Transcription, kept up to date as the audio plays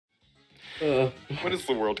What is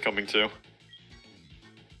the world coming to?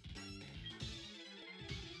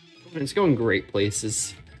 It's going great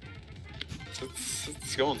places.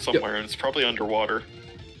 It's going somewhere, and it's probably underwater.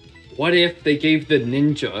 What if they gave the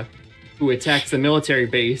ninja who attacks the military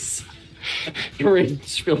base a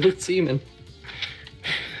syringe filled with semen?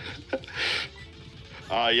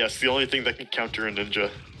 Yes, the only thing that can counter a ninja.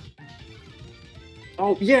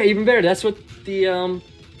 Oh, yeah, even better. That's what the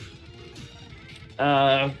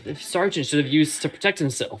sergeant should have used to protect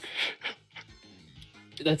himself.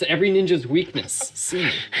 That's every ninja's weakness.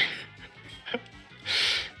 Semen.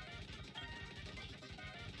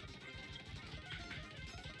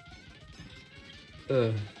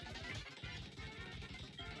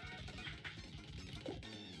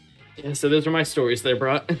 Yeah, so those are my stories that I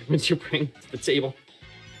brought. What you bring to the table?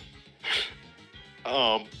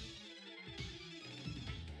 Oh,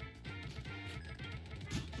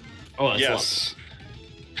 that's yes.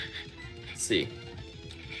 Let's see.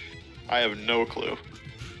 I have no clue.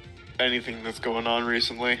 Anything that's going on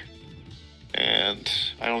recently. And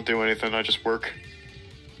I don't do anything, I just work.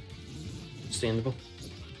 Understandable.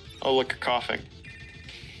 Oh, look, coughing.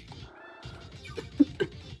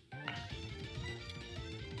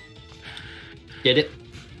 Get it?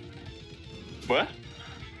 What?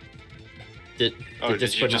 Did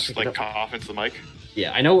you just like cough into the mic?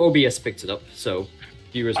 Yeah, I know OBS picked it up, so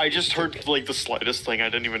viewers. I just heard like the slightest thing. I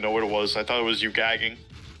didn't even know what it was. I thought it was you gagging.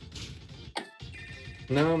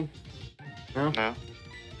 No. No? Are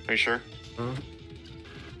you sure?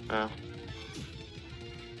 No.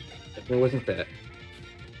 It wasn't that.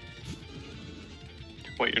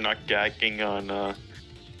 What, you're not gagging on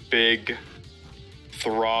big,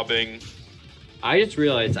 throbbing... I just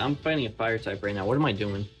realized I'm fighting a fire type right now. What am I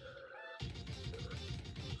doing?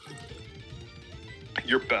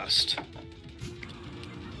 Your best.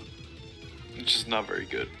 Which is not very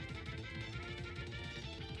good.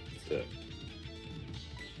 So.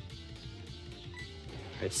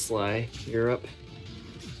 Alright, Sly, you're up.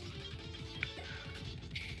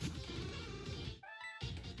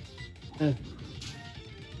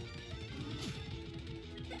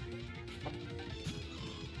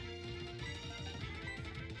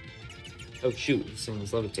 Oh shoot, this thing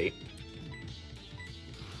is levitate.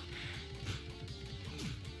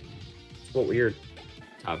 What were your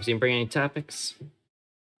topics? You didn't bring any topics?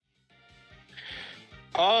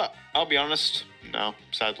 I'll be honest, no,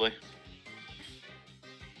 sadly.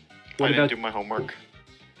 I didn't do my homework.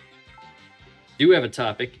 Do have a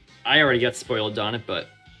topic. I already got spoiled on it, but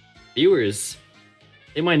viewers,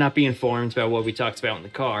 they might not be informed about what we talked about in the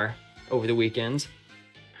car over the weekend.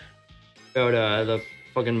 About the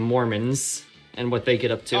fucking Mormons and what they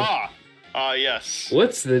get up to. Yes.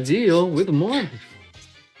 What's the deal with Mormons?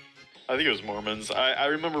 I think it was Mormons. I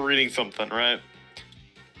remember reading something, right?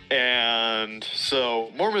 And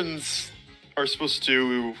so Mormons are supposed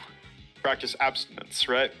to practice abstinence,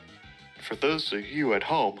 right? For those of you at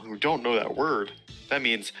home who don't know that word, that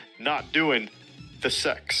means not doing the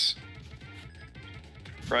sex,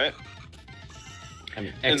 right? I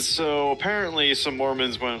mean, and so apparently some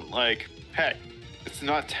Mormons went like, hey, it's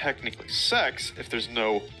not technically sex if there's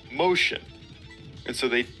no motion. And so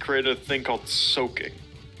they created a thing called soaking,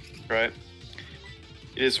 right?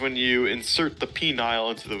 It is when you insert the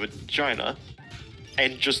penile into the vagina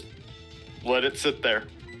and just let it sit there.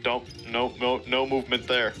 No movement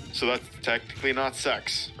there. So that's technically not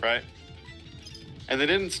sex, right? And they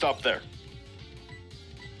didn't stop there.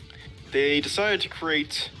 They decided to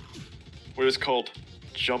create what is called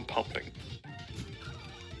jump humping.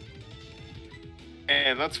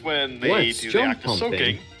 And that's when they do the act of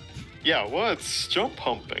soaking. Yeah, it's jump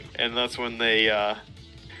humping. And that's when they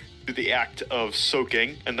do the act of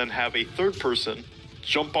soaking and then have a third person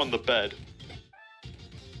jump on the bed.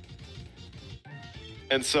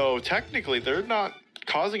 And so technically they're not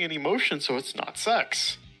causing any motion, so it's not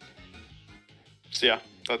sex. So yeah,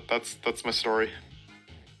 that's my story.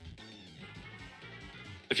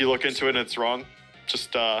 If you look into it and it's wrong,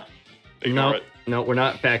 just ignore it. No, we're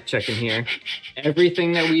not fact checking here.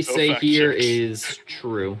 Everything that we say here is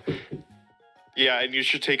true. Yeah, and you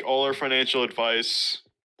should take all our financial advice.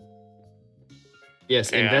 Yes,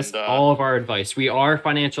 invest all of our advice. We are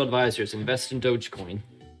financial advisors. Invest in Dogecoin.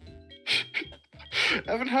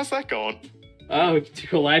 Evan, how's that going? Oh, we can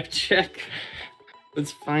do a live check.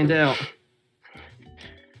 Let's find out.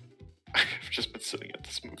 I've just been sitting at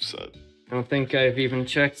this moveset. I don't think I've even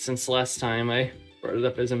checked since last time I brought it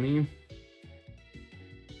up as a meme.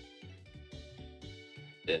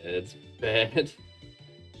 It's bad.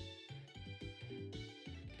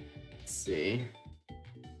 Let's see.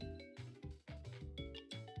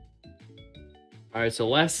 All right, so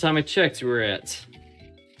last time I checked, we were at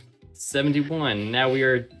 71. Now we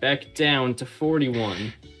are back down to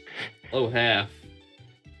 41. Oh, half.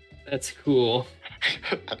 That's cool.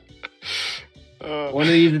 One of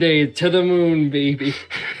these days, to the moon, baby.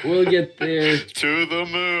 We'll get there. To the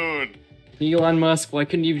moon. Elon Musk, why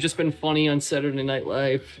couldn't you have just been funny on Saturday Night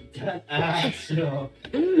Live?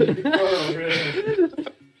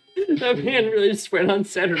 That man really just went on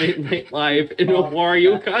Saturday Night Live in a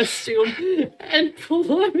Wario costume and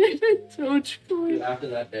plummeted Dogecoin. After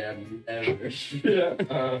that damn ever.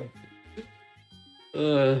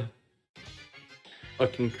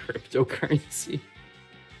 Fucking cryptocurrency.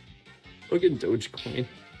 Look at Dogecoin.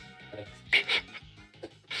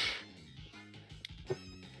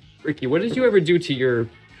 Ricky, what did you ever do to your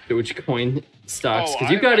Dogecoin stocks?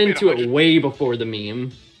 Because you got into it way before the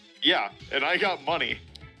meme. Yeah, and I got money.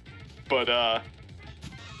 But,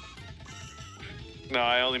 no,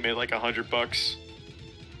 I only made like $100.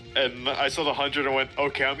 And I saw the 100 and went,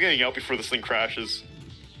 okay, I'm getting out before this thing crashes.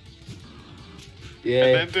 Yeah.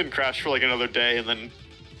 And then it didn't crash for like another day, and then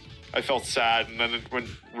I felt sad, and then it went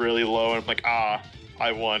really low, and I'm like, I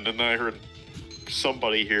won. And then I heard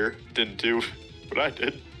somebody here didn't do what I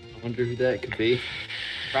did. I wonder who that could be.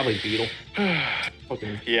 Probably Beetle.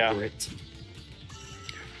 Fucking yeah. Brit.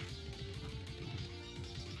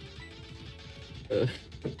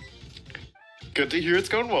 Good to hear it's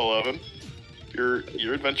going well, Evan.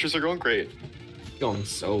 Your adventures are going great. Going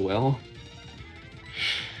so well.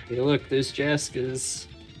 Hey, look, there's Jaska's.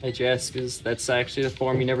 Hey, Jaska's. That's actually the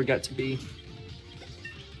form you never got to be.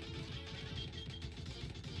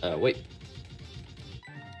 Wait.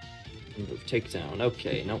 Move takedown.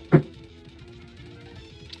 Okay, nope.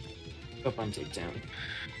 Up on takedown.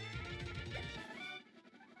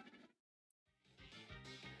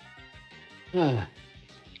 Ah.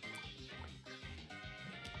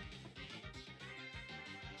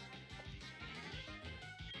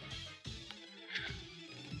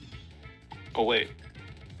 Oh, wait.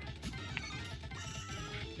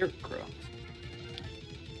 You're gross.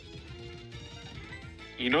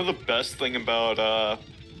 You know the best thing about,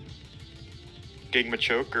 getting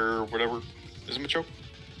Machoke or whatever? Is it Machoke?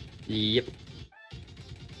 Yep.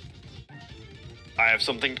 I have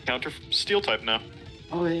something to counter Steel type now.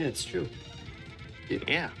 Oh, yeah, it's true.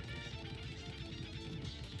 Yeah.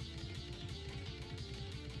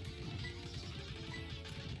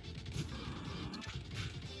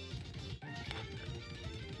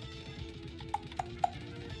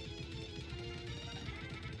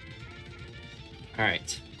 All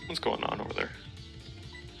right. What's going on over there?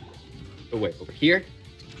 Oh, wait, over here?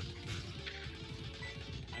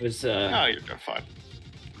 I was, Oh, you're doing fine.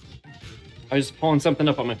 I was pulling something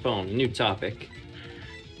up on my phone, a new topic.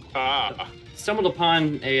 Stumbled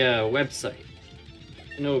upon a website.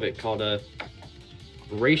 I know of it called a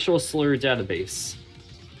racial slur database.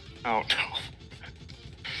 Oh, no.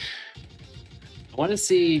 I want to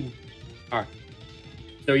see. All right.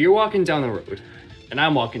 So you're walking down the road, and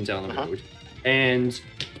I'm walking down the road, and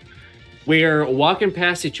we're walking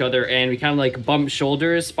past each other, and we kind of like bump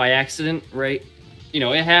shoulders by accident, right? You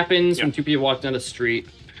know, it happens when two people walk down the street.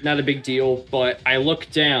 Not a big deal, but I look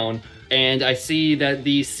down and I see that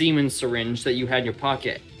the semen syringe that you had in your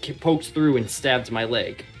pocket pokes through and stabs my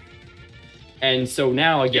leg. And so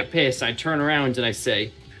now I get pissed. I turn around and I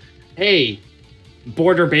say, "Hey,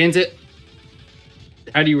 border bandit."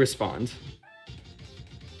 How do you respond?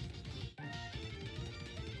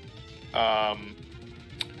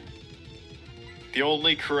 The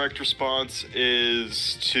only correct response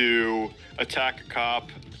is to attack a cop,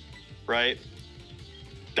 right?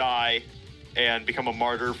 Die, and become a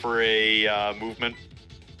martyr for a movement.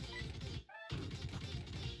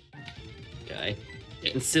 Okay.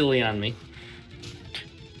 Getting silly on me.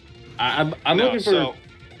 I'm looking for a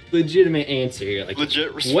legitimate answer here. Like,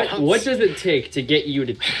 legit response. What does it take to get you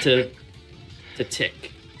to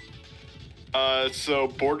tick? So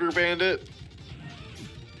border bandit.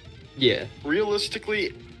 Yeah.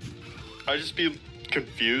 Realistically, I'd just be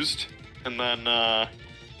confused, and then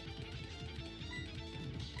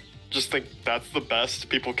just think that's the best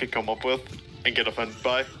people can come up with and get offended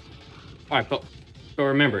by. All right, but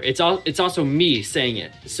remember, it's also me saying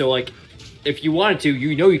it. So like, if you wanted to,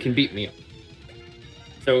 you know you can beat me up.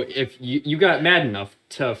 So if you got mad enough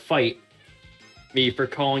to fight me for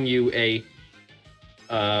calling you a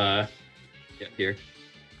here.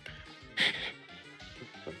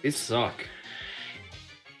 These suck.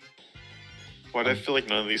 Why do I feel like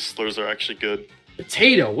none of these slurs are actually good?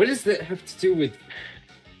 Potato. What does that have to do with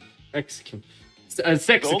Mexican?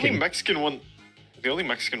 Sexican. The only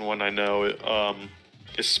Mexican one I know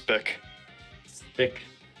is Spick. Spick.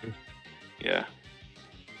 Yeah.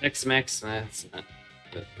 X-Max, that's not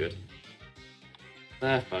that good.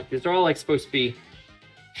 Ah, fuck. These are all like supposed to be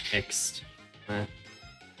mixed.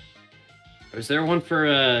 Is there one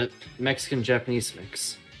for Mexican Japanese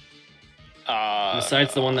mix?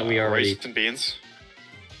 Besides the one that we already. Rice and beans.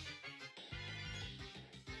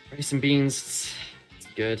 Rice and beans, it's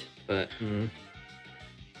good, but.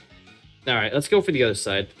 All right, let's go for the other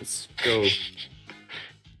side. Let's go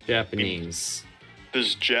Japanese.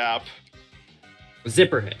 There's Jap.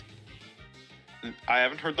 Zipperhead. I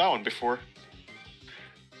haven't heard that one before.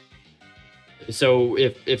 So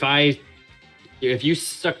if you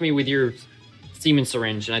stuck me with your semen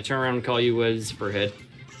syringe and I turn around and call you a Zipperhead,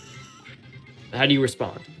 how do you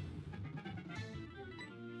respond?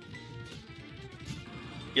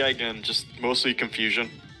 Yeah, again, just mostly confusion.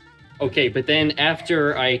 Okay, but then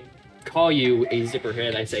after I call you a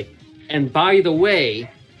Zipperhead, I say, and by the way,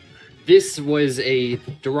 this was a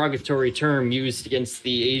derogatory term used against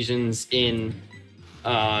the Asians in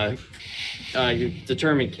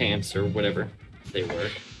determined camps or whatever they were,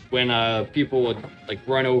 when people would like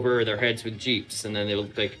run over their heads with jeeps and then they would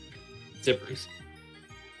look like zippers.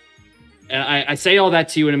 And I say all that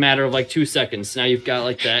to you in a matter of like 2 seconds. Now you've got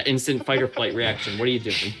like that instant fight or flight reaction. What are you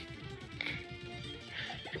doing?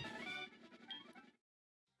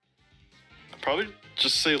 Probably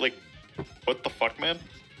just say like, what the fuck, man?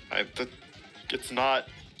 It's not,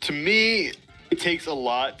 to me, it takes a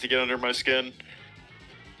lot to get under my skin.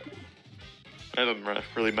 That doesn't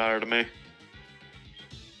really matter to me.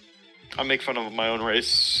 I make fun of my own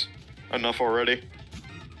race enough already.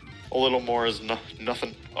 A little more is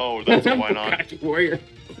nothing. Oh, that's a why not. Bukkake warrior.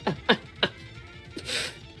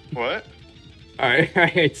 What?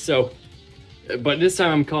 Alright, so, but this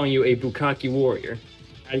time I'm calling you a Bukkake warrior.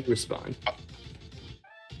 How do you respond?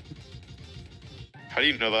 How do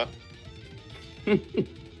you know that?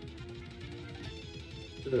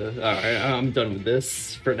 Alright, I'm done with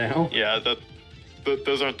this for now. Yeah,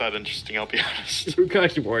 those aren't that interesting, I'll be honest.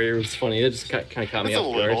 Bukkake warrior was funny. It just kind of caught me It's a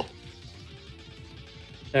off guard. little.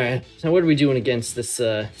 Alright, so what are we doing against this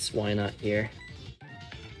why not here?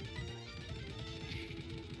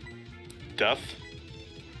 Death?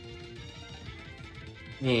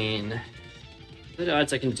 I mean, good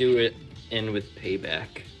odds I can do it in with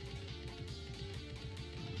payback.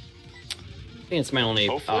 I think it's my only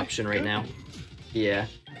Hopefully. option right Good. now. Yeah,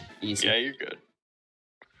 easy. Yeah, you're good.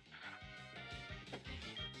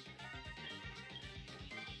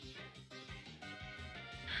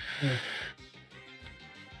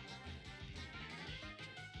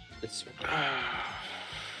 This one.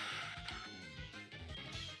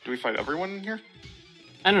 Do we fight everyone in here?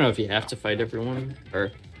 I don't know if you have to fight everyone,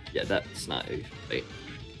 or yeah, that's not a fight.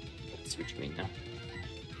 I see what you mean now.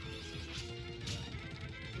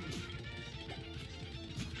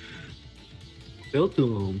 Built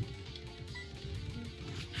them.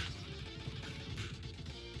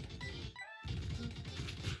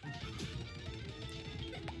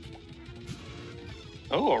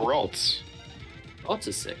 Oh, a Ralts. Lots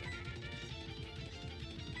is sick.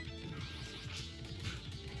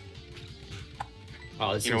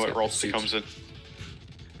 Oh, this You know thing's what got the Ralts suit. becomes in?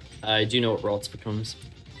 I do know what Ralts becomes.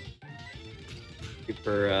 Thank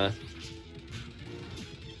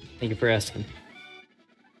you for asking.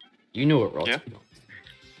 You know what Ralts Yeah. becomes.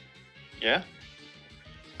 Yeah?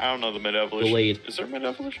 I don't know the meta-evolution. Glade. Is there a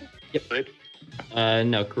meta-evolution? Yep. Glade?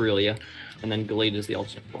 No, Corellia. And then Glade is the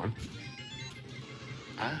alternate form.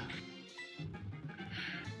 Ah.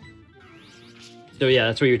 So yeah,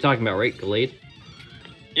 that's what you're talking about, right? Glade?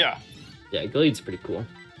 Yeah. Yeah, Glade's pretty cool.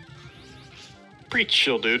 Pretty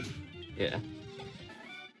chill, dude. Yeah.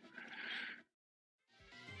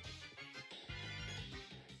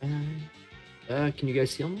 Can you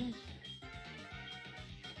guys see me?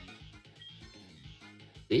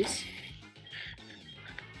 These?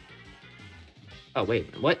 Oh,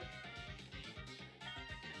 wait, what?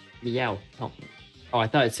 Meow. Help me. Oh, I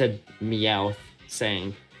thought it said meow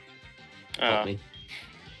saying. Help me.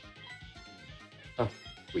 Oh,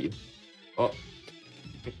 were you? Oh.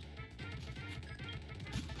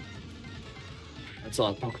 That's a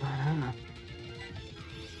lot of Pokemon, huh?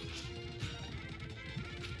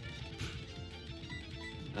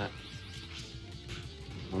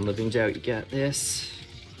 On Living Jout, you got this.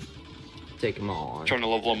 Take them all on. Trying to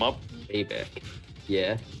level them up. Payback.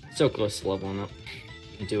 Yeah, so close to leveling up.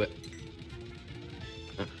 You can do it.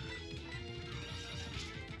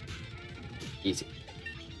 Easy.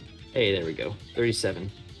 Hey, there we go. 37.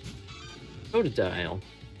 Go to dial.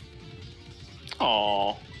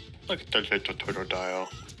 Aww. Look at that little Totodile.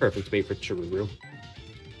 Perfect bait for Chiruru.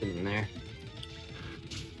 Get in there.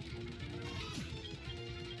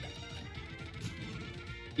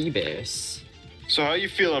 Beerus. So how you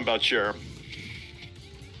feeling about Jerem?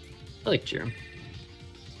 I like Jerem.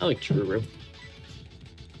 I like Chururu.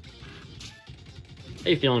 How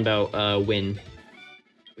you feeling about Win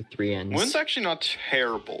with 3 N's? Win's actually not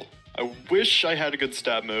terrible. I wish I had a good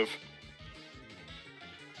stab move.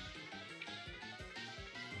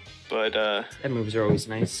 But, That moves are always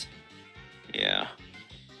nice. yeah.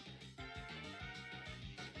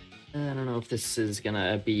 I don't know if this is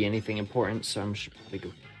gonna be anything important, so I'm sure probably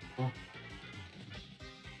go. Oh.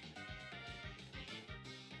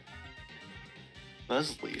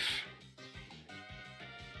 Nuzleaf.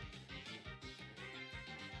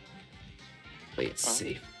 Play it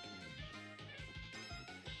safe.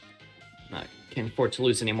 Can't afford to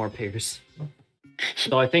lose any more pairs.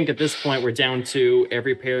 So I think at this point we're down to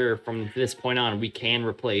every pair from this point on we can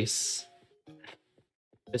replace.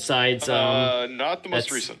 Besides, not the most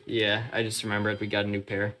that's- recent. Yeah, I just remembered we got a new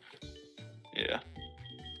pair. Yeah.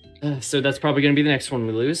 So that's probably gonna be the next one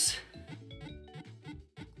we lose.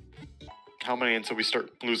 How many until we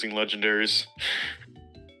start losing legendaries?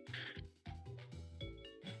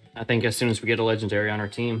 I think as soon as we get a legendary on our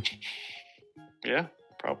team, Yeah,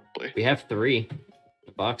 probably. we have 3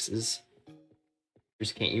 boxes. We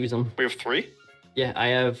just can't use them. We have 3? Yeah, I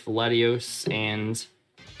have Latios and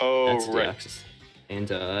Oh, that's right. Deoxys. And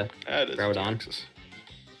That is Groudon. Deoxys.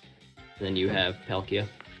 then you have Palkia.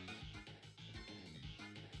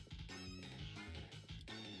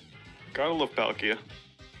 Gotta love Palkia.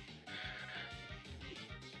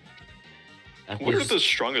 What are Palkia's- the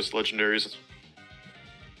strongest legendaries?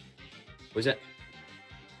 What was that?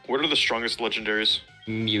 What are the strongest legendaries?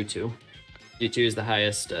 Mewtwo. Mewtwo is the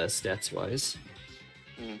highest stats wise.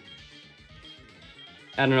 Hmm.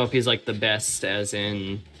 I don't know if he's like the best, as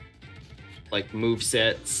in like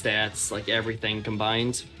moveset, stats, like everything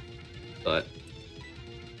combined, but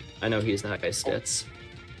I know he's the highest stats.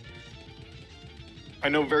 I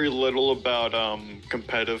know very little about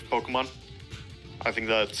competitive Pokemon. I think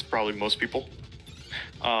that's probably most people.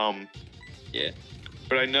 Yeah.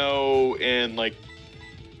 But I know in like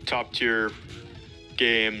top tier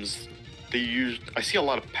games, I see a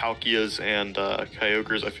lot of Palkias and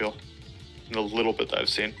Kyogres, I feel. In the little bit that I've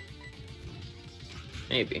seen.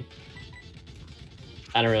 Maybe.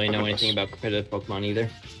 I don't really know Goodness. anything about competitive Pokemon either.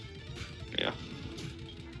 Yeah.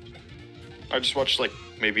 I just watched like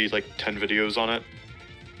maybe like 10 videos on it.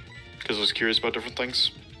 Because I was curious about different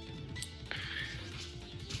things.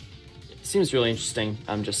 It seems really interesting.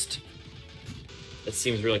 It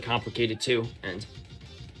seems really complicated too, and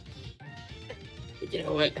you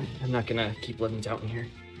know what? I'm not gonna keep living down here.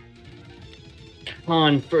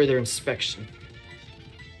 On further inspection.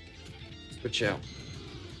 Switch out.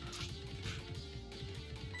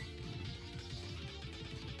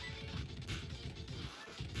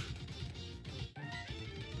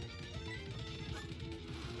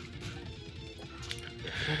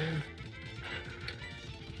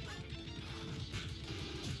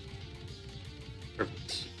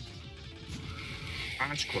 Perfect.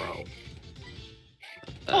 Honchkrow.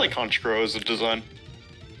 I like Honchkrow as a design.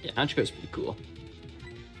 Yeah, Honchkrow's pretty cool.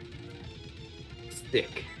 It's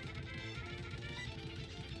thick.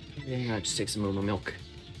 Yeah, just take some Moo milk.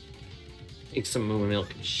 Take some Moo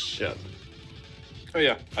milk and shove. Oh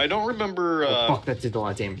yeah, I don't remember. Oh, fuck, that did a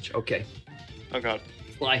lot of damage. Okay. Oh god,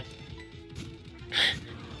 Fly.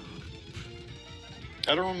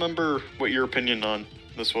 I don't remember what your opinion on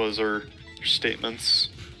this was or your statements.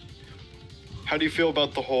 How do you feel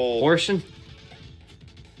about the whole? Abortion?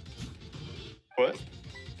 What?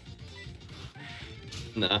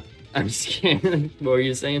 Nah. I'm just kidding. What were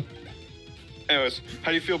you saying? Anyways,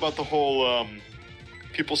 how do you feel about the whole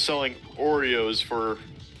people selling Oreos for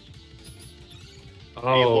a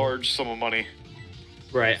Oh, large sum of money?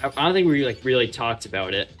 right. I don't think we like really talked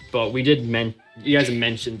about it, but we did you guys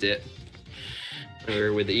mentioned it when we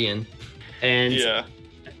were with Ian. And Yeah.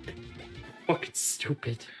 fucking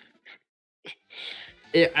stupid.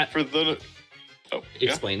 For the oh yeah.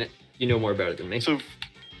 Explain it. You know more about it than me. So,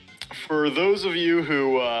 for those of you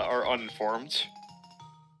who are uninformed,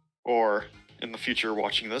 or in the future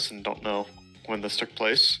watching this and don't know when this took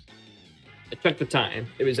place, I checked the time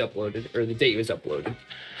it was uploaded, or the date it was uploaded.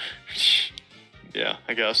 yeah,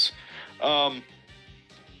 I guess.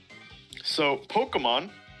 So Pokemon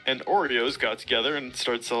and Oreos got together and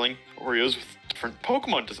started selling Oreos with different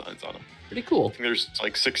Pokemon designs on them. Pretty cool. I think there's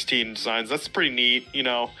like 16 designs. That's pretty neat, you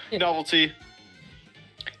know, Yeah. novelty.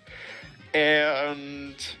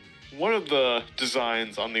 And one of the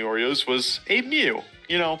designs on the Oreos was a Mew.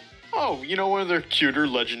 You know, one of their cuter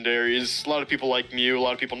legendaries. A lot of people like Mew. A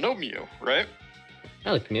lot of people know Mew, right?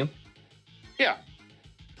 I like Mew. Yeah.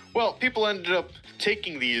 Well, people ended up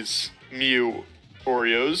taking these Mew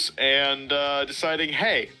Oreos and deciding,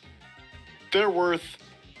 hey, they're worth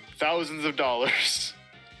thousands of dollars.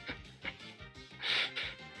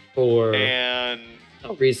 For And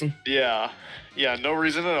no reason. yeah, no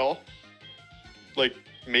reason at all. Like,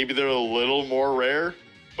 maybe they're a little more rare,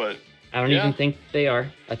 but I don't even think they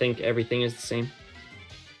are. I think everything is the same.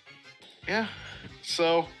 yeah.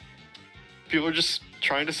 So people are just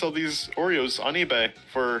trying to sell these Oreos on eBay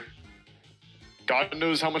for God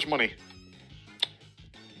knows how much money.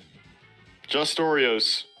 Just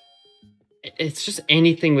Oreos. It's just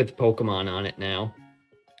anything with Pokemon on it now.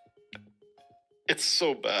 It's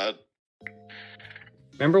so bad.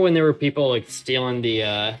 Remember when there were people like stealing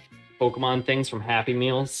the Pokemon things from Happy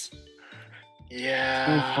Meals? So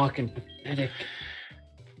Yeah. fucking pathetic.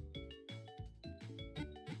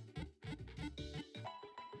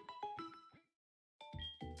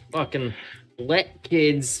 Fucking let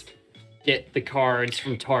kids get the cards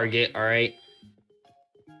from Target, all right?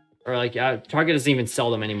 Or like, Target doesn't even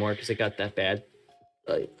sell them anymore because it got that bad.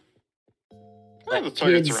 Like, The let Targets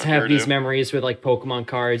kids around have here these do. memories with like Pokemon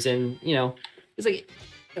cards, and it's like,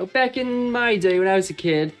 back in my day when I was a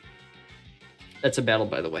kid. That's a battle,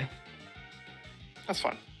 by the way. That's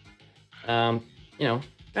fine. When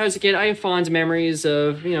I was a kid, I have fond memories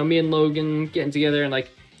of, me and Logan getting together and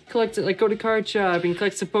like collect, like go to card shop and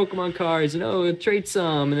collect some Pokemon cards and trade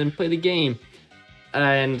some and then play the game.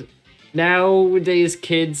 And nowadays,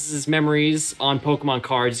 kids' memories on Pokemon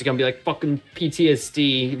cards are gonna be like fucking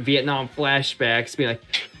PTSD, Vietnam flashbacks, be like,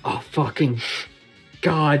 oh fucking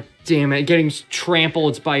god damn it, getting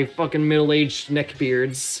trampled by fucking middle-aged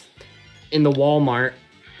neckbeards in the Walmart,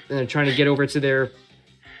 and they're trying to get over to their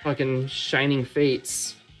fucking shining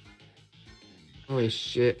fates. Holy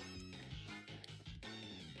shit.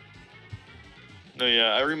 No,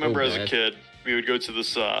 yeah, I remember as a bad. kid, we would go to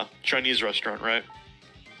this Chinese restaurant, right?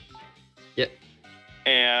 Yep.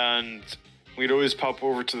 And we'd always pop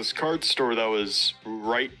over to this card store that was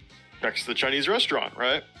right next to the Chinese restaurant,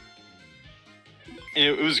 right? And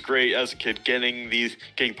it was great as a kid getting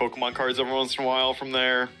Pokemon cards every once in a while from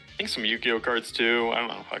there. I think some Yu-Gi-Oh cards too. I don't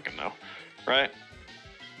know if I can know, right?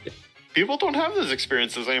 Yep. People don't have those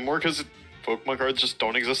experiences anymore because Pokemon cards just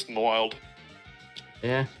don't exist in the wild.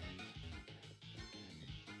 Yeah.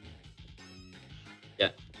 Yeah.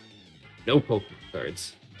 No Pokemon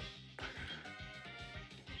cards.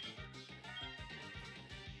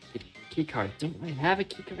 Key card. Don't I have a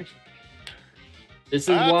key card? This is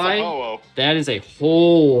That's why. a ho-oh. That is a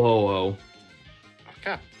whole ho-oh.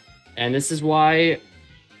 Okay. And this is why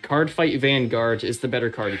Card Fight Vanguard is the better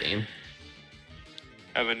card game.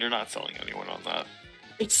 Evan, you're not selling anyone on that.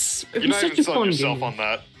 It You're was not such even a selling fun yourself game. on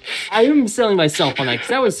that. I am selling myself on that because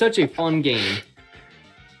that was such a fun game.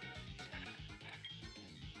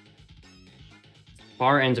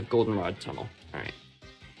 Far end of Goldenrod Tunnel. Alright.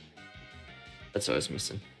 That's what I was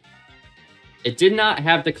missing. It did not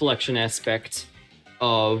have the collection aspect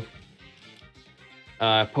of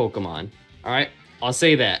Pokemon. Alright? I'll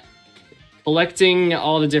say that. Collecting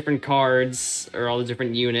all the different cards or all the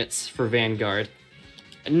different units for Vanguard,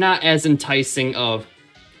 not as enticing of,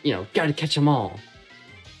 gotta catch them all.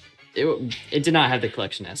 It did not have the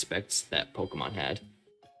collection aspects that Pokemon had.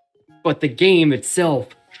 But the game itself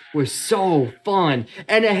was so fun,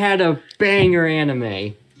 and it had a banger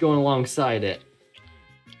anime going alongside it.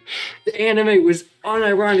 The anime was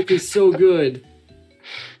unironically so good.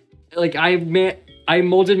 Like, I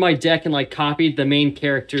molded my deck and like copied the main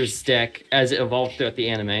character's deck as it evolved throughout the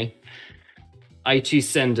anime. Aichi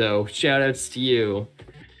Sendo, shoutouts to you.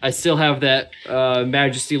 I still have that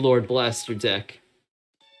Majesty Lord Blaster deck.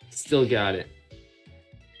 Still got it.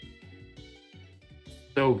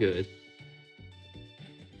 So good.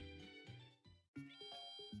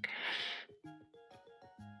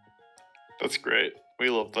 That's great. We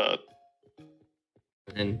love that.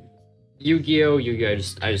 And Yu-Gi-Oh!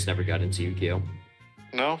 I just never got into Yu-Gi-Oh!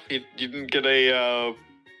 No? You didn't get a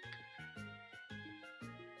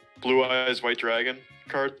Blue Eyes White Dragon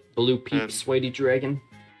card? Blue Peeps Whitey Dragon?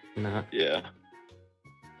 Nah. Yeah.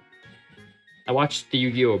 I watched the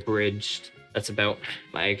Yu-Gi-Oh! Abridged. That's about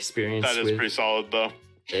my experience That is with pretty solid, though.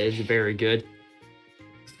 It's very good.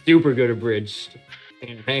 Super good abridged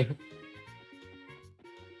anime.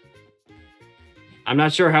 I'm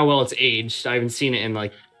not sure how well it's aged. I haven't seen it in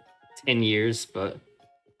like 10 years, but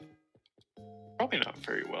Probably not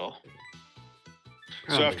very well. So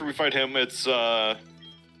probably. after we fight him, it's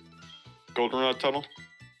Goldenrod Tunnel?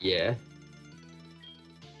 Yeah.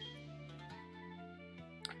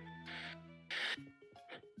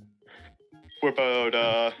 What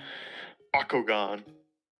about Bakugan?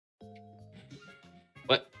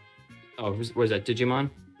 What? Oh, was that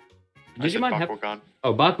Digimon? I said Digimon have... Bakugan.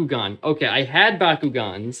 Oh, Bakugan. Okay, I had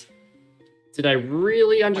Bakugans. Did I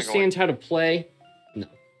really understand how to play? No.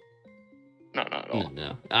 No, not at all.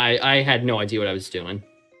 No. I had no idea what I was doing.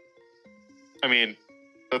 I mean,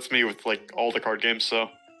 that's me with like all the card games. So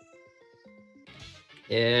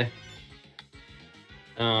Yeah.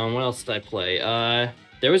 What else did I play?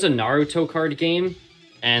 There was a Naruto card game,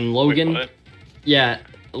 and Logan. Wait, what? Yeah,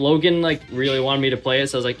 Logan like really wanted me to play it,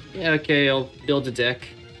 so I was like, yeah, okay, I'll build a deck.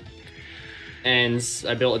 And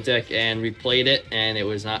I built a deck and replayed it, and it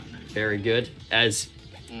was not very good, as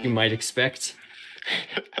you might expect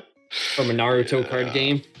from a Naruto card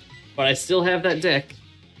game. But I still have that deck.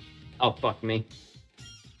 Oh, fuck me.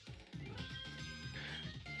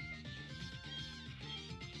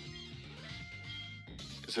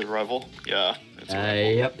 Is it a rival? Yeah. It's a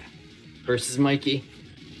rival. Yep. Versus Mikey.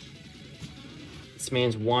 This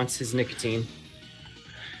man wants his nicotine.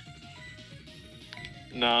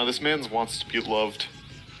 No, this man wants to be loved.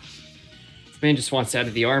 This man just wants out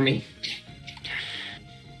of the army.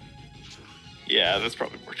 Yeah, that's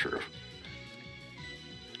probably more true.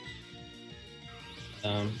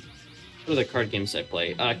 What are the card games I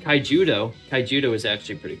play? Kaijudo. Kaijudo is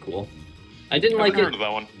actually pretty cool. I didn't like I've heard it. of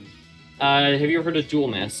that one. Have you ever heard of Duel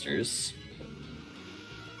Masters?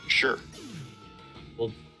 Sure.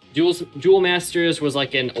 Well, Duel Masters was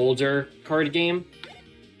like an older card game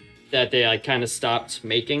that they like kind of stopped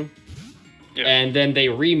making, Yeah. and then they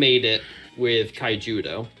remade it with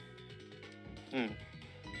Kaijudo.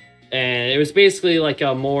 And it was basically like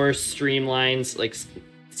a more streamlined, like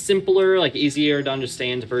simpler, like easier to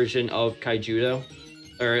understand version of Kaijudo,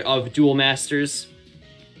 or of Duel Masters.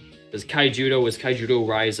 Because Kaijudo was Kaijudo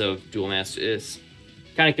Rise of Duel Masters.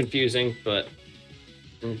 It's kind of confusing, but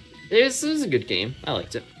it was a good game. I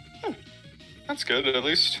liked it. That's good, at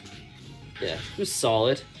least. Yeah, it was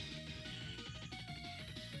solid.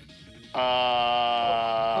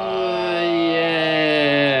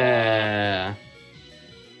 Yeah.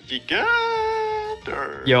 You good?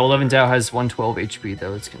 Or... Yo, 11 Dow has 112 HP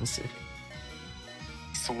though. It's gonna sick.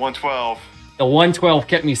 It's a 112. The 112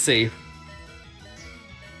 kept me safe.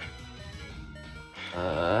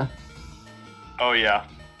 Oh, yeah.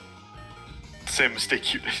 Same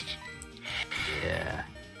mistake you did. Yeah.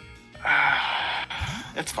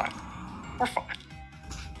 It's fine. We're fine.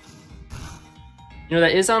 You know,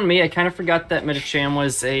 that is on me. I kind of forgot that Metacham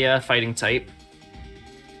was a fighting type.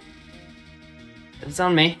 It's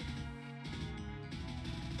on me.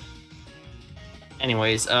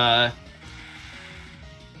 Anyways, I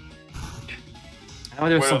know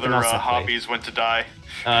there was What something other else I played. hobbies went to die?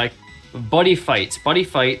 Buddy Fights. Buddy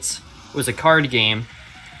Fights was a card game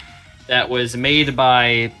that was made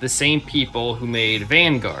by the same people who made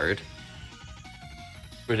Vanguard.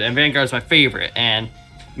 And Vanguard's my favorite. And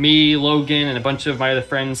me, Logan, and a bunch of my other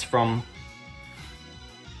friends from...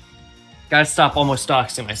 Gotta stop almost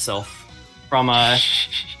doxing myself. From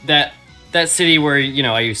that city where, you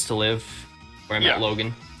know, I used to live. Where I met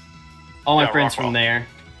Logan. All my friends Rockwell. from there.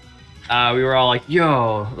 We were all like,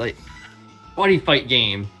 yo, like, buddy fight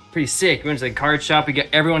game. Pretty sick. We went to the card shop.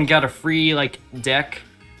 Everyone got a free, like, deck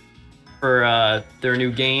for their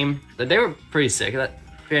new game. They were pretty sick. That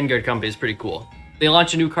Vanguard company is pretty cool. They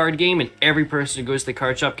launch a new card game, and every person who goes to the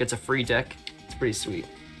card shop gets a free deck. It's pretty sweet.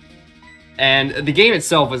 And the game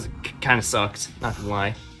itself was kind of sucked, not gonna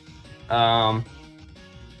lie.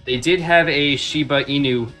 They did have a Shiba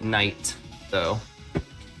Inu knight, though.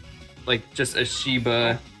 Like, just a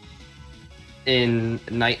Shiba in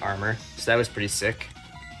knight armor. So that was pretty sick.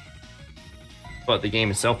 But the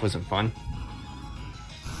game itself wasn't fun.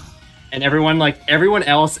 And everyone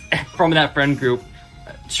else from that friend group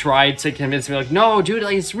tried to convince me, like, no, dude,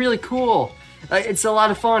 like, it's really cool. Like, it's a lot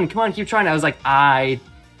of fun. Come on, keep trying. I was like, I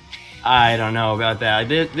don't know about that.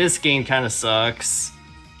 This game kind of sucks.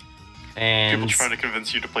 And People trying to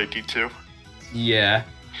convince you to play D2. yeah.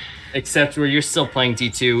 Except where you're still playing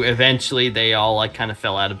D2, eventually they all, like, kind of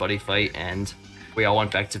fell out of Buddy Fight, and we all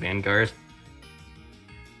went back to Vanguard.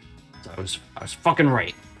 So I was fucking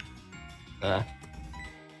right.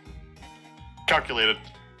 Calculated.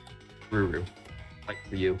 Ruru. Like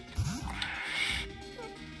for you.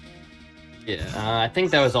 Yeah, I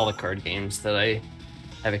think that was all the card games that I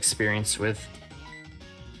have experience with.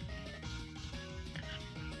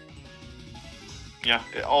 Yeah.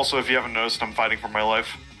 Also, if you haven't noticed, I'm fighting for my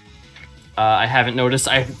life. I haven't noticed.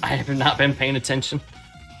 I have not been paying attention.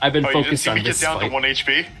 I've been focused on you didn't see me this get down fight. to 1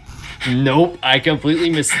 HP? Nope, I completely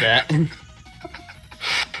missed that.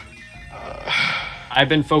 I've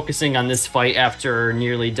been focusing on this fight after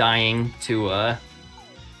nearly dying to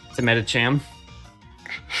Metacham.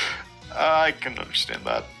 I can understand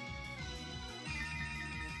that.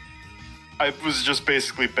 I was just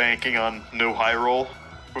basically banking on no high roll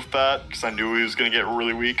with that because I knew he was gonna get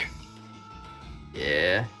really weak.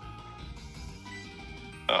 Yeah.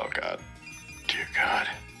 Oh god. Dear God.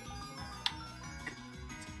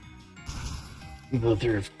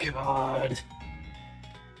 Mother of God.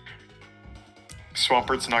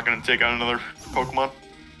 Swampert's not gonna take out another Pokemon.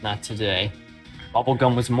 Not today.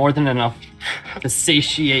 Bubblegum was more than enough to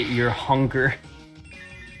satiate your hunger.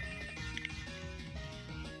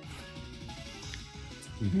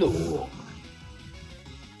 No.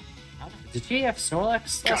 Did she have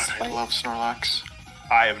Snorlax God, last I fight? love Snorlax.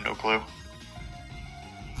 I have no clue.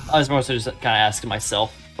 I was mostly just kind of asking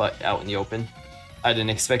myself, but out in the open. I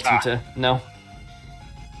didn't expect you to know.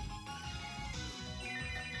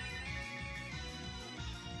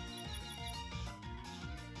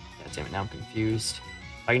 God damn it, now I'm confused.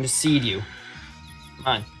 I can just seed you. Come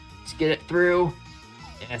on, let's get it through.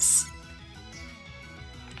 Yes.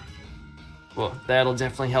 Well, that'll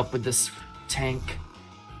definitely help with this tank.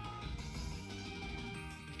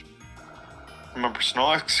 Remember,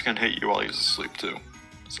 Snorlax can hit you while he's asleep too.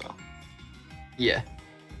 So. Yeah.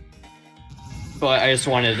 But I just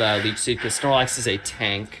wanted Leech Seed because Snorlax is a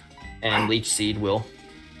tank, and Leech Seed will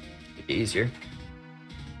make it easier.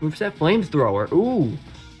 Moves that flamethrower. Ooh.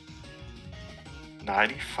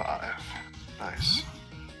 95. Nice.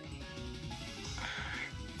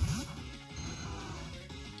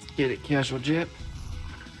 Get it, Casual Jip.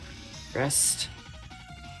 Rest.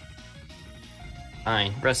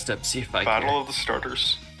 Fine, rest up, see if I Battle care. of the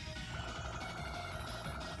starters.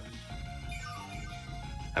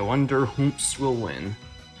 I wonder whomst will win.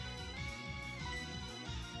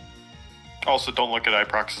 Also, don't look at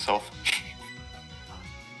Iprox's health.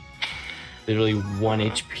 Literally 1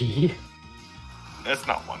 HP. It's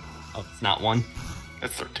not 1. Oh, it's not 1.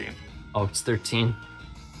 It's 13. Oh, it's 13.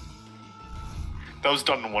 That was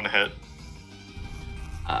done in 1 hit.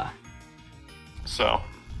 So.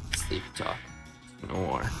 Sleep talk.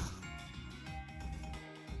 Snore.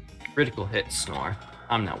 Critical hit, snore.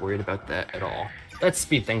 I'm not worried about that at all. Let's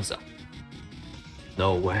speed things up.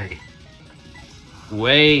 No way.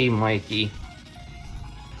 Way, Mikey.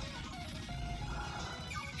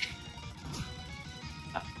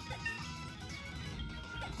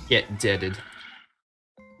 Get deaded.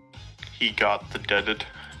 He got the deaded.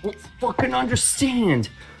 I don't fucking understand.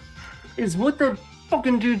 Is what the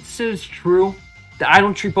fucking dude says true? That I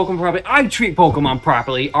don't treat Pokemon properly. I treat Pokemon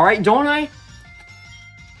properly, alright, don't I?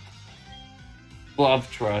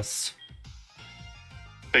 Love trust.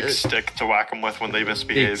 Big stick to whack him with when they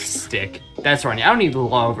misbehave. Big stick. That's right. I don't need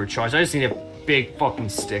love or trust. I just need a big fucking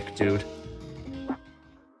stick, dude.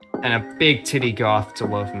 And a big titty goth to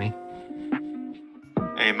love me.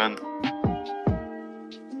 Amen.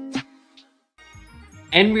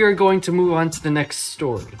 And we are going to move on to the next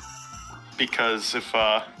story. Because if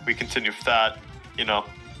we continue with that, you know,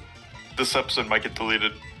 this episode might get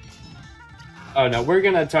deleted. Oh no, we're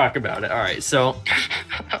gonna talk about it. Alright, so